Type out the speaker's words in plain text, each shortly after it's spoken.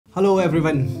Hello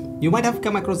everyone. You might have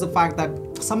come across the fact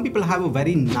that some people have a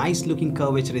very nice looking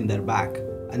curvature in their back,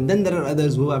 and then there are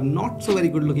others who have not so very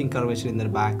good looking curvature in their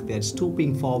back. They're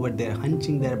stooping forward, they're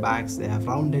hunching their backs, they have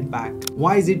rounded back.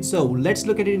 Why is it so? Let's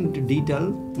look at it into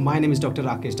detail. My name is Dr.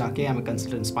 Rakesh Take. I'm a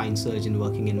consultant spine surgeon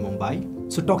working in Mumbai.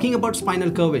 So talking about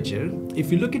spinal curvature,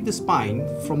 if you look at the spine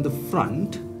from the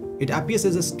front, it appears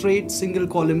as a straight single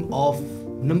column of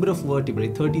number of vertebrae,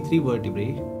 33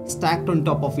 vertebrae, stacked on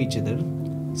top of each other,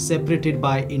 separated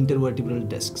by intervertebral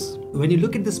discs. When you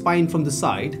look at the spine from the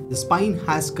side, the spine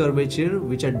has curvature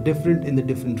which are different in the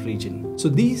different region. So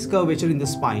these curvature in the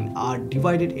spine are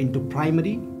divided into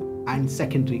primary and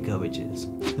secondary curvatures.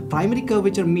 The primary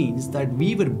curvature means that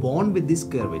we were born with this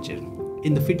curvature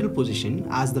in the fetal position.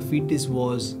 As the fetus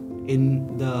was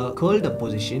in the curled up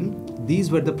position,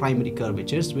 these were the primary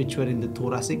curvatures which were in the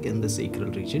thoracic and the sacral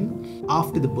region.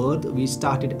 After the birth, we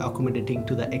started accommodating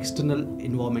to the external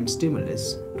environment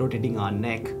stimulus, rotating our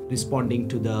neck, responding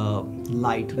to the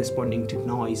light, responding to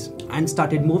noise, and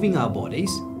started moving our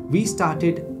bodies. We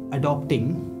started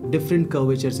adopting different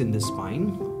curvatures in the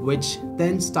spine, which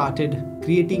then started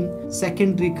creating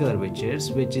secondary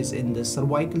curvatures, which is in the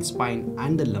cervical spine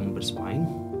and the lumbar spine,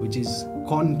 which is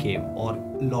concave or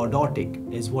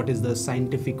lordotic is what is the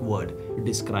scientific word to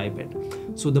describe it.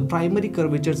 So the primary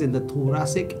curvatures in the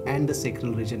thoracic and the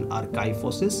sacral region are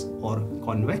kyphosis or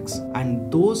convex,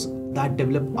 and those that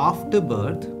develop after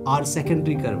birth are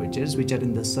secondary curvatures which are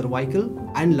in the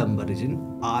cervical and lumbar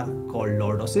region are called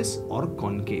lordosis or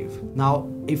concave. Now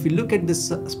if you look at this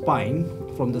spine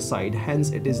from the side,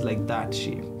 hence it is like that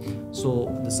shape.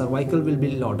 So the cervical will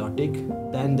be lordotic,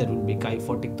 then there will be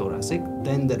kyphotic thoracic,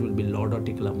 then there will be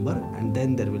lordotic lumbar, and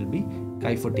then there will be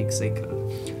kyphotic sacral.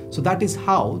 So that is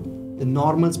how the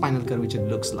normal spinal curvature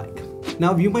looks like.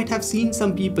 Now you might have seen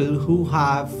some people who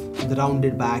have the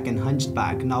rounded back and hunched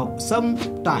back. Now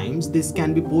sometimes this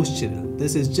can be postural.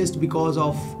 This is just because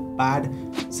of bad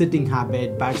sitting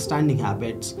habit, bad standing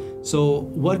habits. So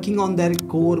working on their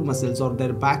core muscles or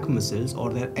their back muscles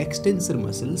or their extensor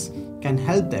muscles can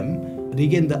help them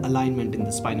regain the alignment in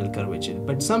the spinal curvature.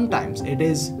 But sometimes it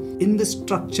is in the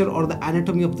structure or the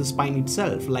anatomy of the spine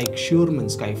itself, like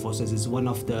Schurman's kyphosis is one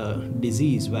of the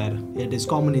disease where it is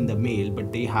common in the male,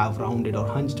 but they have rounded or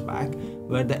hunched back,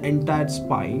 where the entire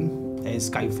spine is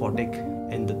kyphotic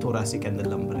in the thoracic and the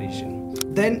lumbar region.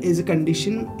 Then is a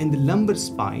condition in the lumbar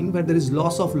spine where there is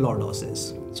loss of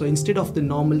lordosis. So instead of the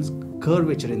normal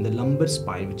curvature in the lumbar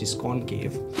spine, which is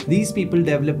concave, these people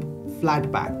develop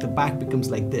flat back. The back becomes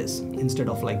like this. Instead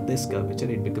of like this curvature,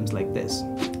 it becomes like this.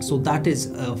 So that is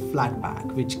a flat back,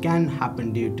 which can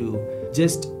happen due to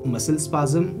just muscle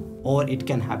spasm, or it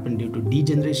can happen due to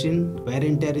degeneration, wear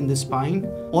and tear in the spine,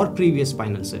 or previous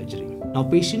spinal surgery. Now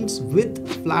patients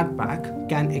with flat back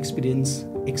can experience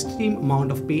extreme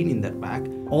amount of pain in their back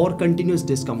or continuous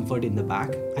discomfort in the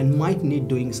back and might need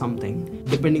doing something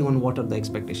depending on what are the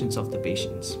expectations of the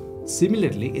patients.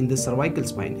 Similarly, in the cervical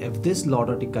spine, if this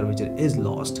lordotic curvature is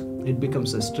lost, it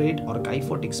becomes a straight or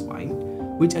kyphotic spine,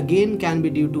 which again can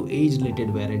be due to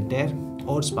age-related wear and tear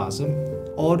or spasm,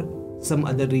 or some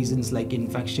other reasons like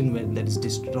infection where there is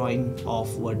destroying of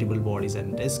vertebral bodies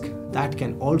and disc. That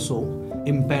can also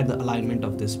impair the alignment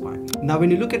of the spine. Now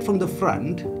when you look at from the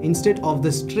front, instead of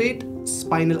the straight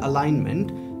spinal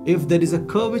alignment, if there is a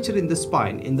curvature in the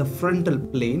spine in the frontal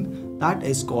plane, that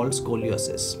is called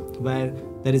scoliosis, where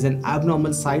there is an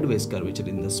abnormal sideways curvature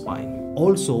in the spine.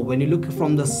 Also, when you look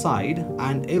from the side,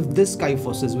 and if this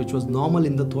kyphosis, which was normal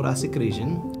in the thoracic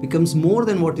region, becomes more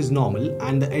than what is normal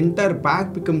and the entire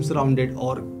back becomes rounded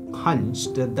or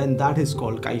hunched, then that is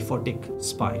called kyphotic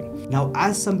spine. Now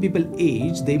as some people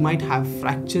age, they might have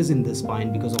fractures in the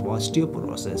spine because of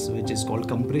osteoporosis, which is called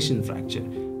compression fracture.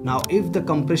 Now if the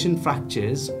compression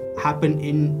fractures happen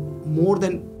in more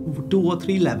than 2 or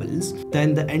 3 levels,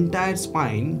 then the entire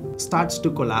spine starts to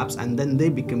collapse and then they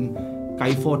become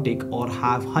kyphotic or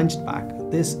have hunched back.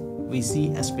 This we see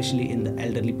especially in the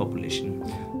elderly population.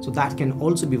 So that can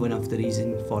also be one of the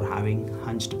reasons for having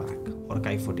hunched back or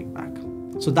kyphotic back.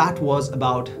 So that was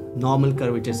about normal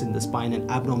curvatures in the spine and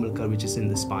abnormal curvatures in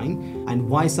the spine, and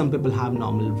why some people have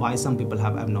normal, why some people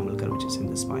have abnormal curvatures in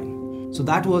the spine. So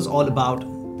that was all about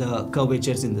the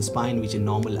curvatures in the spine, which are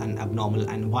normal and abnormal,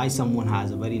 and why someone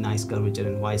has a very nice curvature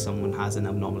and why someone has an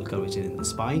abnormal curvature in the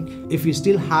spine. If you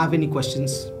still have any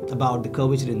questions about the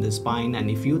curvature in the spine, and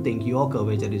if you think your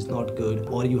curvature is not good,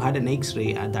 or you had an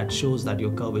x-ray and that shows that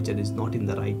your curvature is not in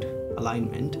the right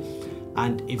alignment,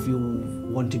 and if you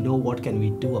want to know what can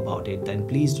we do about it, then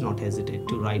please do not hesitate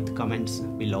to write the comments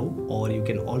below, or you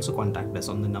can also contact us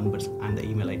on the numbers and the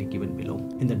email ID given below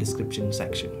in the description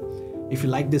section. If you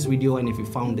like this video and if you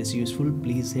found this useful,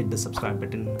 please hit the subscribe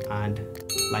button and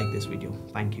like this video.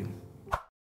 Thank you.